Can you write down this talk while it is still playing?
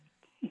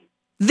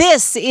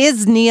This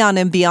is Neon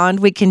and Beyond.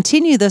 We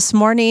continue this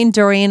morning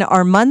during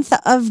our month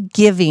of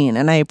giving,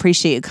 and I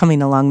appreciate you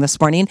coming along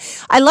this morning.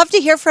 I love to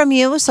hear from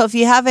you, so if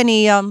you have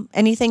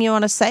anything you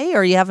want to say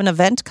or you have an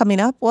event coming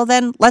up, well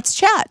then let's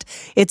chat.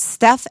 It's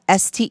Steph,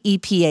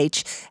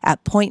 STEPH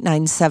at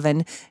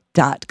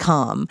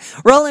 .97.com.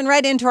 Rolling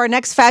right into our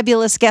next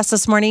fabulous guest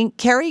this morning,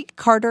 Carrie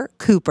Carter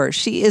Cooper.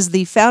 She is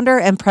the founder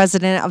and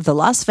president of the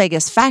Las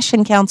Vegas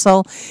Fashion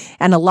Council,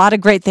 and a lot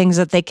of great things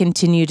that they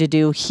continue to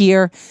do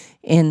here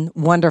in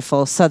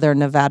wonderful Southern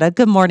Nevada.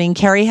 Good morning,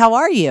 Carrie. How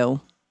are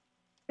you?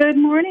 Good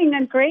morning.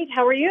 I'm great.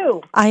 How are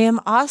you? I am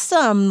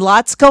awesome.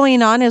 Lots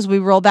going on as we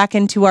roll back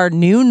into our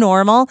new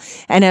normal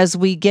and as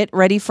we get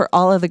ready for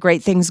all of the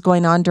great things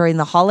going on during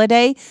the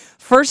holiday.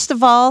 First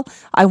of all,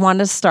 I want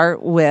to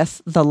start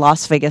with the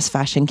Las Vegas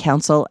Fashion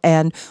Council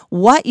and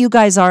what you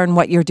guys are and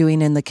what you're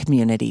doing in the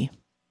community.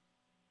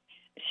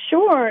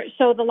 Sure.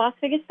 So the Las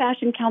Vegas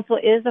Fashion Council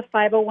is a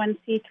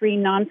 501c3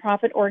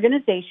 nonprofit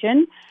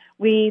organization.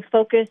 We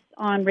focus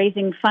on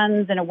raising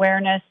funds and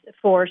awareness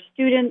for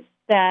students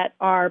that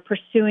are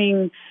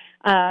pursuing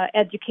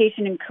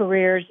education and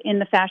careers in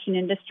the fashion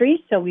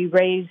industry. So we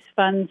raise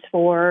funds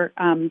for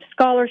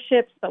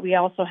scholarships, but we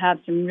also have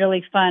some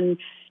really fun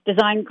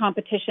design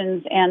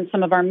competitions. And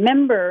some of our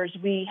members,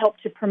 we help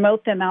to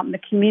promote them out in the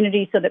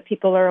community so that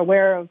people are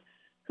aware of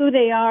who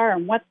they are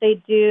and what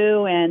they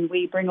do, and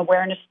we bring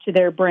awareness to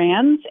their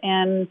brands.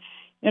 And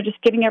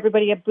just giving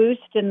everybody a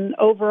boost. And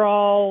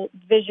overall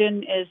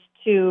vision is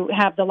to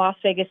have the Las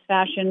Vegas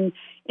fashion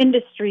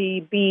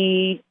industry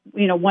be,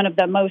 one of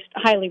the most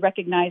highly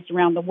recognized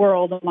around the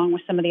world, along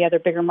with some of the other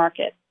bigger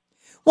markets.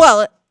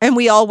 Well, and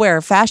we all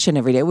wear fashion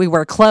every day. We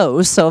wear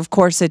clothes. So, of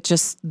course, it's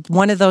just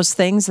one of those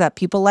things that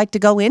people like to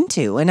go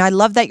into. And I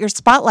love that you're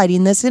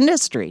spotlighting this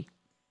industry.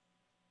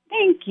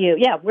 Thank you.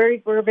 Yeah,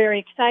 we're very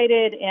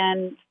excited.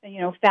 And,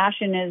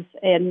 fashion is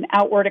an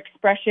outward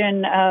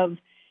expression of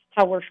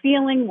how we're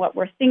feeling, what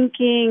we're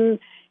thinking.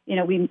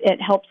 It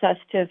helps us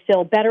to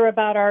feel better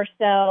about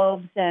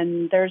ourselves,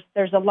 and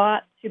there's a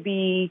lot to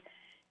be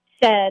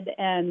said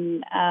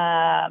and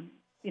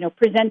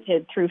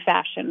presented through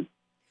fashion.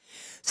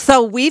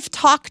 So we've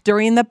talked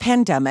during the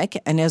pandemic,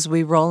 and as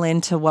we roll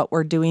into what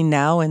we're doing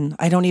now, and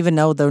I don't even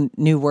know the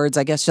new words,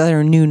 I guess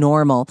they're new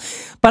normal,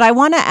 but I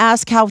want to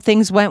ask how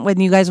things went when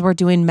you guys were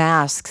doing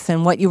masks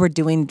and what you were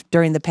doing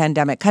during the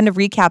pandemic. Kind of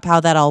recap how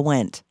that all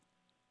went.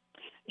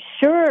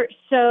 Sure.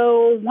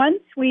 So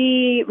once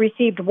we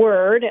received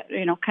word,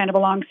 kind of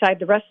alongside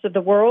the rest of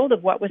the world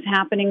of what was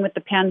happening with the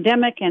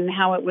pandemic and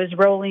how it was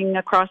rolling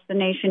across the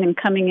nation and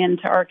coming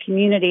into our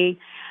community,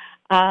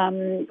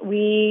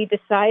 we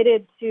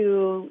decided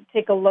to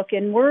take a look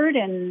inward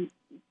and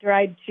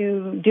tried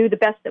to do the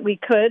best that we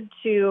could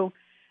to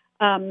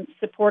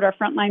support our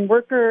frontline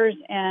workers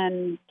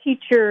and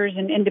teachers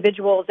and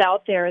individuals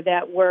out there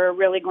that were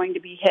really going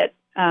to be hit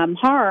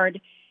hard.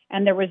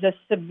 And there was a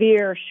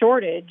severe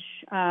shortage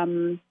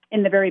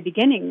in the very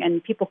beginning,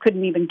 and people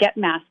couldn't even get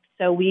masks.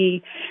 So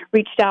we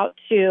reached out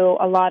to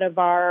a lot of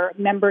our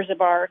members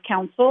of our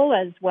council,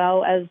 as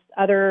well as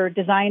other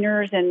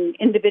designers and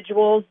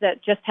individuals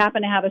that just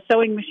happen to have a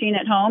sewing machine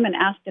at home, and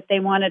asked if they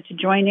wanted to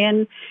join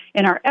in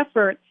our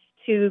efforts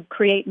to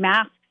create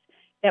masks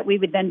that we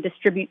would then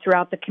distribute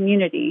throughout the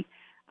community.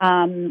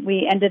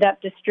 We ended up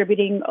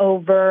distributing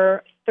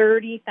over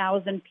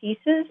 30,000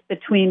 pieces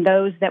between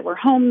those that were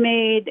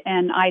homemade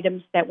and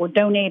items that were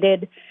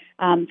donated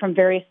from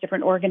various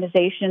different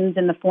organizations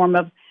in the form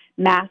of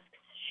masks,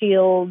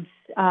 shields,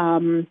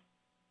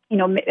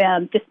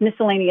 just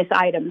miscellaneous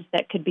items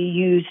that could be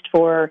used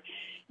for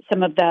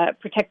some of the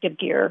protective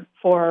gear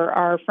for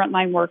our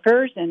frontline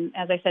workers. And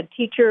as I said,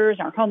 teachers,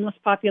 our homeless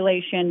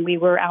population, we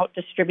were out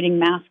distributing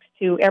masks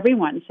to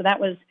everyone. So that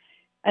was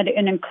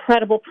an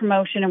incredible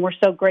promotion, and we're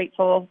so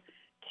grateful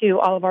to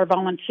all of our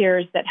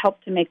volunteers that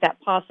helped to make that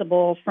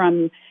possible,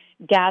 from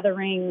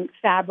gathering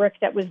fabric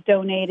that was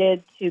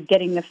donated to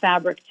getting the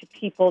fabric to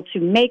people to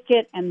make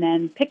it, and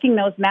then picking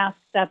those masks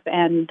up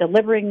and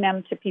delivering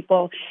them to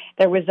people.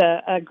 There was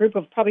a group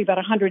of probably about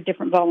 100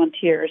 different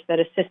volunteers that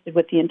assisted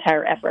with the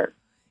entire effort.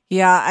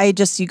 Yeah,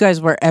 you guys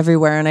were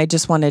everywhere, and I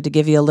just wanted to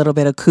give you a little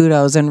bit of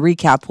kudos and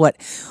recap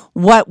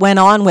what went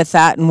on with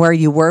that and where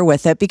you were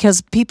with it,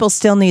 because people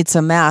still need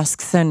some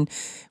masks, and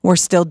are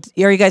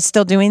you guys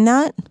still doing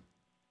that?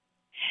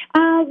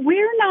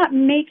 We're not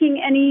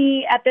making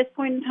any at this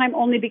point in time,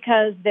 only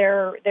because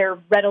they're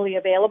readily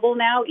available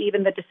now,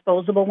 even the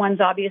disposable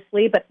ones,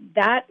 obviously. But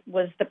that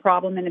was the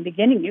problem in the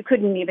beginning. You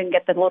couldn't even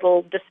get the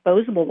little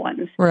disposable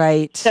ones.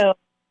 Right. So,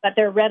 but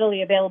they're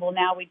readily available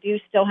now. We do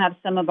still have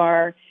some of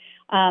our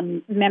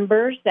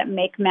members that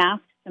make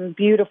masks, some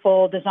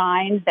beautiful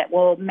designs that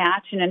will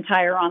match an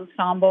entire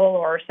ensemble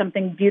or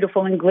something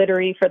beautiful and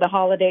glittery for the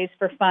holidays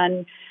for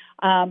fun.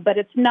 But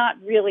it's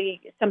not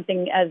really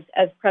something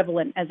as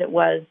prevalent as it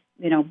was,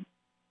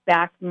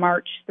 back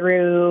March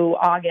through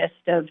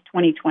August of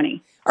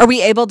 2020. Are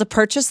we able to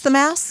purchase the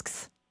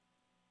masks?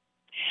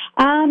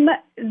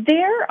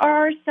 There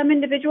are some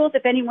individuals,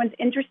 if anyone's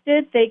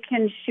interested, they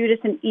can shoot us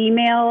an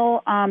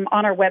email on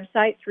our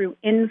website through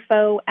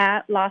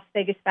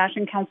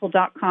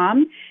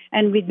info@LasVegasFashionCouncil.com,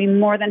 and we'd be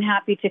more than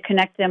happy to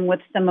connect them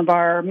with some of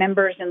our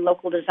members and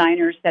local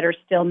designers that are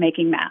still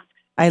making masks.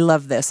 I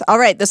love this. All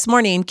right, this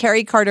morning,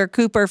 Carrie Carter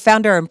Cooper,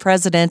 founder and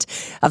president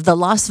of the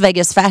Las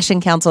Vegas Fashion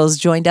Council, has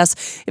joined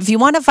us. If you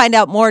want to find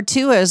out more,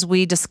 too, as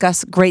we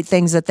discuss great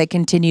things that they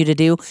continue to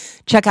do,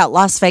 check out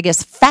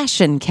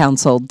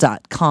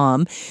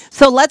LasVegasFashionCouncil.com.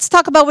 So let's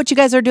talk about what you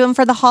guys are doing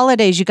for the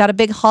holidays. You got a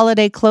big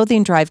holiday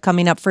clothing drive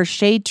coming up for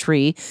Shade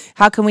Tree.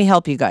 How can we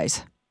help you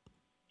guys?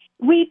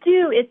 We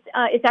do.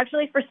 It's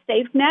actually for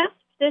Safe Nest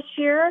this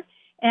year,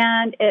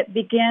 and it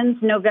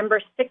begins November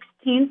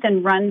 16th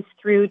and runs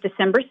through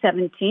December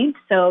 17th,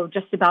 so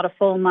just about a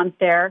full month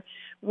there.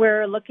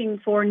 We're looking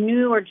for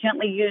new or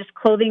gently used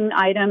clothing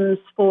items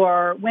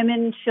for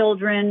women,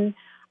 children,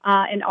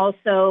 and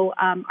also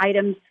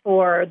items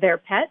for their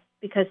pets,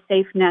 because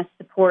Safe Nest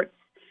supports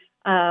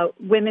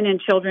women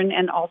and children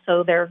and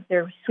also their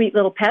sweet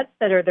little pets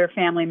that are their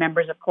family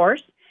members, of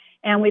course.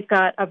 And we've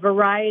got a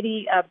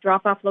variety of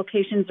drop-off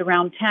locations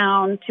around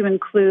town to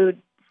include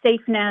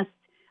Safe Nest,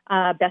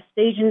 Best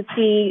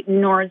Agency,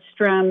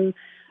 Nordstrom,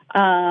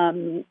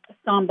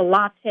 Samba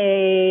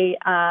Latte,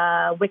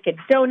 Wicked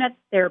Donuts,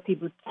 Therapy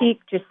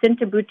Boutique,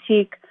 Jacinta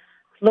Boutique,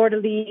 Fleur de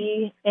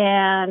Lis,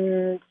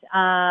 and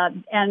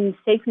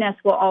Safe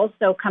Nest will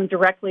also come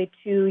directly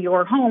to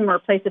your home or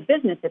place of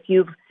business. If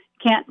you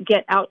can't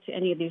get out to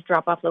any of these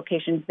drop-off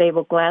locations, they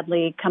will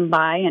gladly come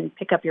by and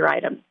pick up your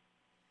items.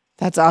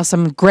 That's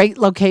awesome. Great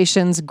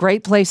locations,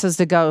 great places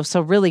to go.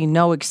 So really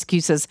no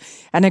excuses,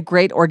 and a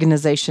great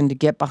organization to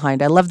get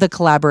behind. I love the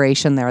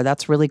collaboration there.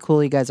 That's really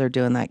cool you guys are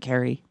doing that,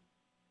 Carrie.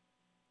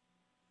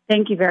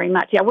 Thank you very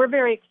much. Yeah, we're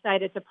very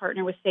excited to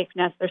partner with Safe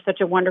Nest. They're such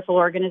a wonderful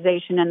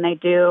organization, and they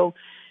do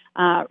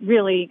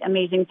really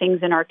amazing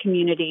things in our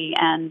community.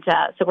 And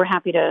so we're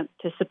happy to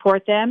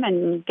support them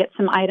and get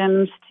some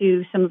items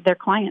to some of their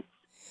clients.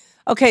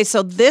 Okay,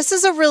 so this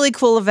is a really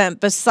cool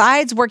event.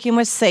 Besides working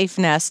with Safe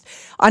Nest,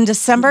 on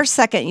December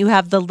 2nd, you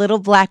have the Little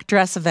Black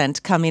Dress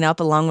event coming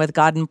up along with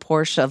God and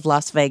Porsche of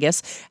Las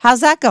Vegas.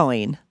 How's that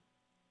going?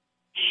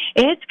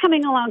 It's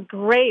coming along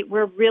great.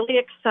 We're really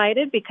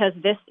excited because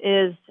this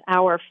is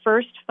our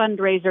first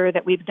fundraiser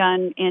that we've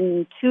done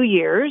in 2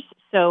 years.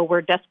 So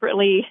we're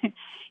desperately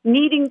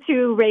needing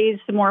to raise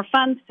some more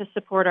funds to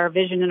support our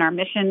vision and our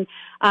mission.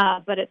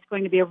 But it's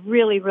going to be a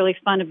really, really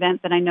fun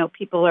event that I know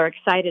people are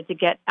excited to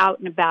get out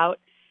and about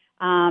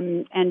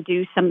and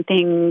do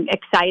something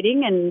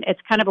exciting. And it's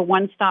kind of a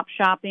one-stop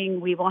shopping.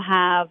 We will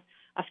have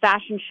a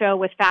fashion show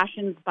with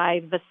fashions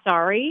by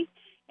Vasari.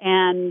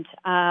 And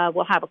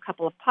we'll have a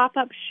couple of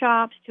pop-up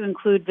shops to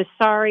include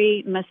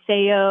Vasari,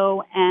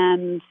 Maceo,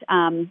 and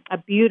a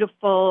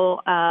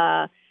beautiful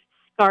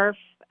scarf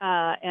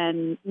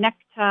and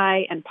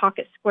necktie and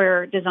pocket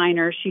square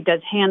designer. She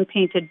does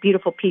hand-painted,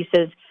 beautiful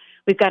pieces.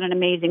 We've got an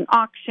amazing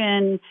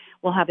auction.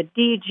 We'll have a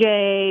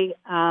DJ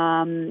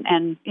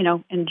and,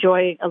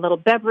 enjoy a little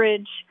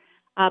beverage.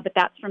 But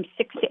that's from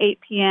 6 to 8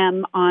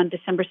 p.m. on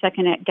December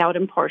 2nd at Gaud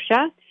 &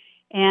 Porsche.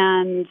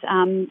 And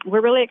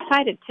we're really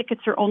excited.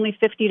 Tickets are only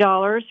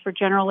 $50 for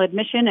general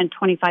admission and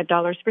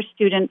 $25 for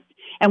students.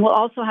 And we'll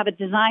also have a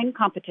design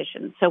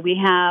competition. So we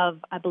have,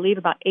 I believe,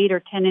 about 8 or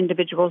 10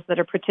 individuals that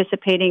are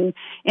participating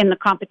in the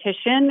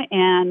competition.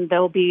 And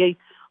they'll be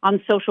on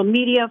social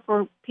media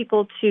for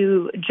people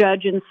to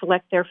judge and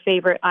select their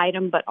favorite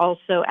item, but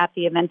also at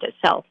the event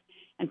itself.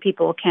 And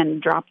people can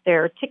drop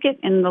their ticket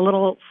in the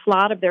little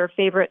slot of their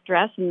favorite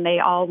dress, and they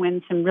all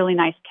win some really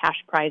nice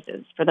cash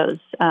prizes for those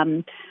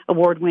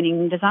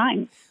award-winning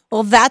designs.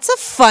 Well, that's a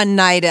fun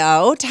night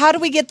out. How do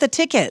we get the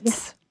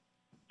tickets?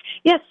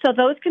 Yes, so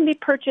those can be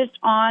purchased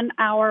on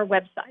our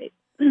website.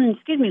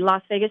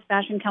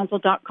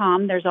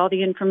 LasVegasFashionCouncil.com. There's all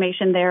the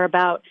information there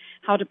about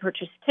how to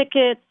purchase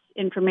tickets,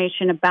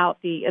 information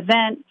about the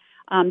event,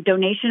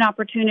 donation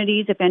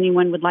opportunities if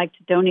anyone would like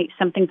to donate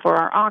something for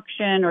our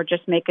auction or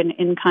just make an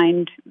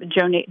in-kind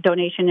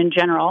donation in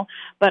general.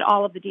 But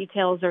all of the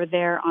details are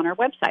there on our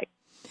website.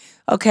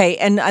 Okay,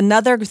 and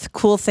another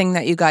cool thing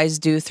that you guys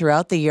do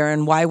throughout the year,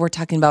 and why we're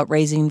talking about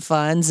raising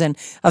funds and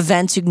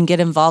events you can get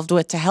involved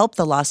with to help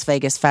the Las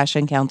Vegas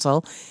Fashion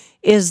Council,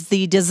 is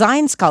the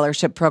Design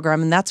Scholarship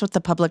Program, and that's with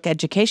the Public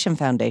Education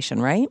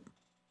Foundation, right?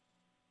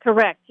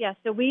 Correct, yes.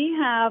 So we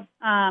have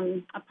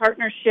a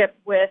partnership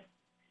with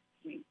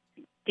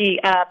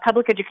the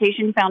Public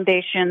Education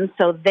Foundation,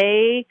 so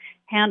they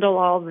handle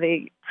all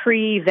the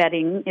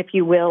pre-vetting, if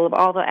you will, of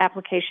all the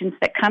applications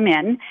that come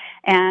in.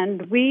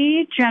 And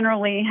we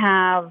generally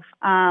have,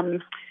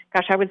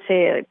 I would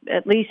say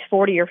at least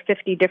 40 or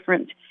 50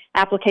 different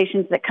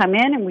applications that come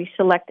in, and we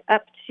select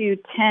up to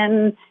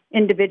 10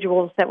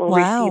 individuals that will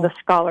receive a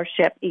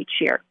scholarship each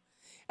year.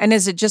 And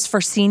is it just for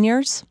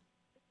seniors?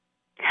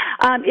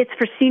 It's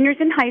for seniors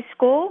in high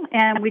school,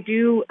 and we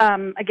do,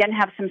 again,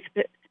 have some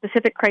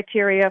specific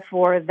criteria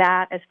for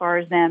that as far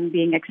as them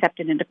being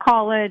accepted into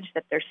college,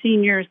 that they're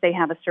seniors, they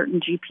have a certain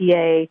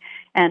GPA,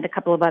 and a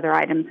couple of other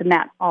items, and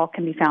that all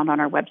can be found on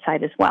our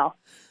website as well.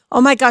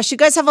 Oh my gosh, you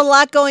guys have a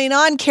lot going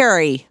on,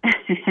 Carrie.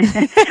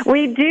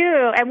 We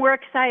do, and we're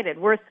excited.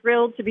 We're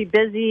thrilled to be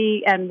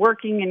busy and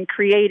working and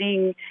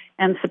creating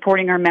and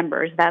supporting our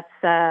members.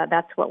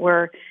 That's what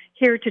we're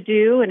here to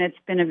do, and it's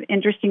been an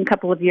interesting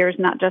couple of years,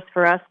 not just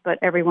for us, but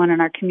everyone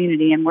in our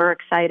community, and we're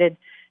excited,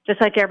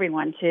 just like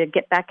everyone, to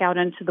get back out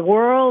into the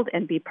world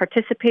and be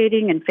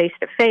participating and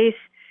face-to-face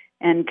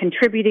and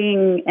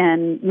contributing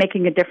and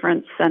making a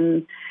difference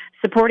and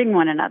supporting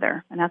one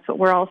another. And that's what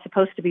we're all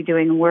supposed to be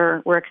doing, and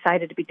we're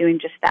excited to be doing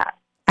just that.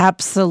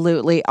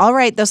 Absolutely. All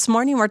right. This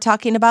morning, we're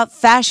talking about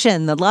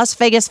fashion, the Las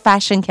Vegas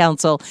Fashion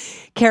Council.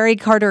 Carrie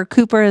Carter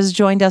Cooper has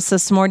joined us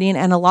this morning,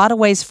 and a lot of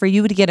ways for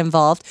you to get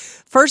involved.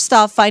 First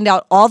off, find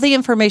out all the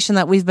information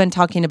that we've been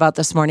talking about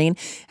this morning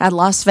at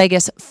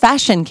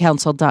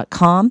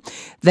LasVegasFashionCouncil.com.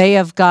 They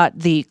have got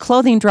the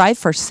clothing drive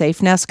for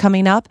SafeNest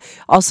coming up.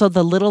 Also,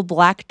 the Little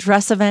Black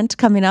Dress event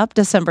coming up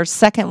December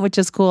 2nd, which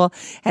is cool,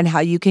 and how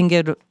you can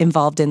get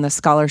involved in the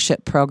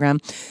scholarship program.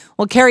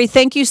 Well, Carrie,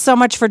 thank you so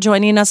much for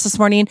joining us this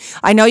morning.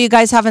 I know you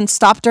guys haven't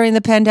stopped during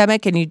the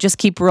pandemic and you just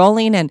keep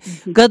rolling, and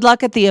good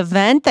luck at the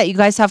event that you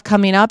guys have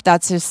coming up.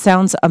 That just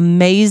sounds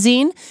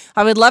amazing.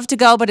 I would love to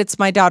go, but it's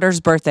my daughter's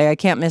birthday. I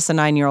can't miss a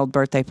 9-year-old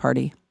birthday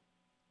party.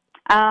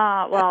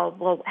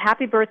 Well,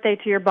 happy birthday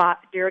to your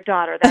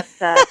daughter. That's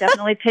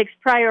definitely takes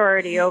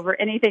priority over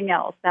anything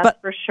else. That's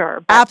for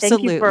sure. But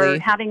absolutely. Thank you for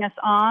having us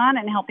on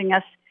and helping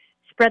us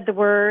spread the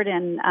word,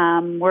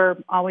 and we're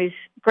always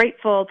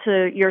grateful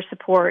to your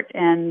support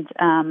and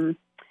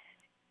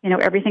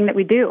everything that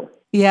we do.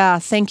 Yeah,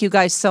 thank you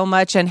guys so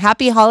much, and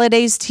happy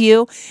holidays to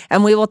you,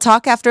 and we will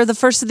talk after the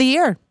first of the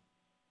year.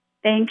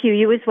 Thank you.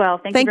 You as well.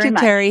 Thank you very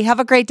much. Carrie. Have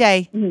a great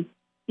day. Mm-hmm.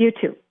 You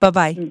too.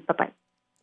 Bye-bye. Bye-bye.